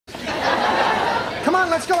on,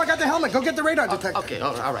 let's go. I got the helmet. Go get the radar detector. Okay,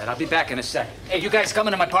 all right. I'll be back in a sec. Hey, you guys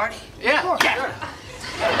coming to my party? Yeah. Sure.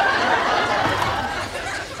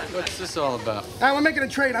 What's this all about? We're making a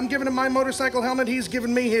trade. I'm giving him my motorcycle helmet. He's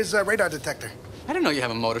giving me his radar detector. I didn't know you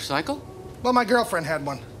have a motorcycle. Well, my girlfriend had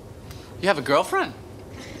one. You have a girlfriend?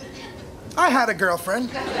 I had a girlfriend,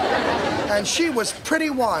 and she was pretty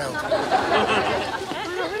wild.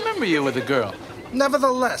 I don't remember you with a girl.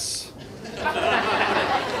 Nevertheless.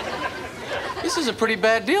 This is a pretty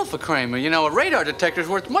bad deal for Kramer. You know, a radar detector's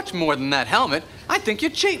worth much more than that helmet. I think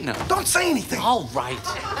you're cheating him. Don't say anything. All right.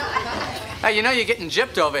 Hey, you know you're getting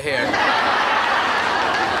gypped over here.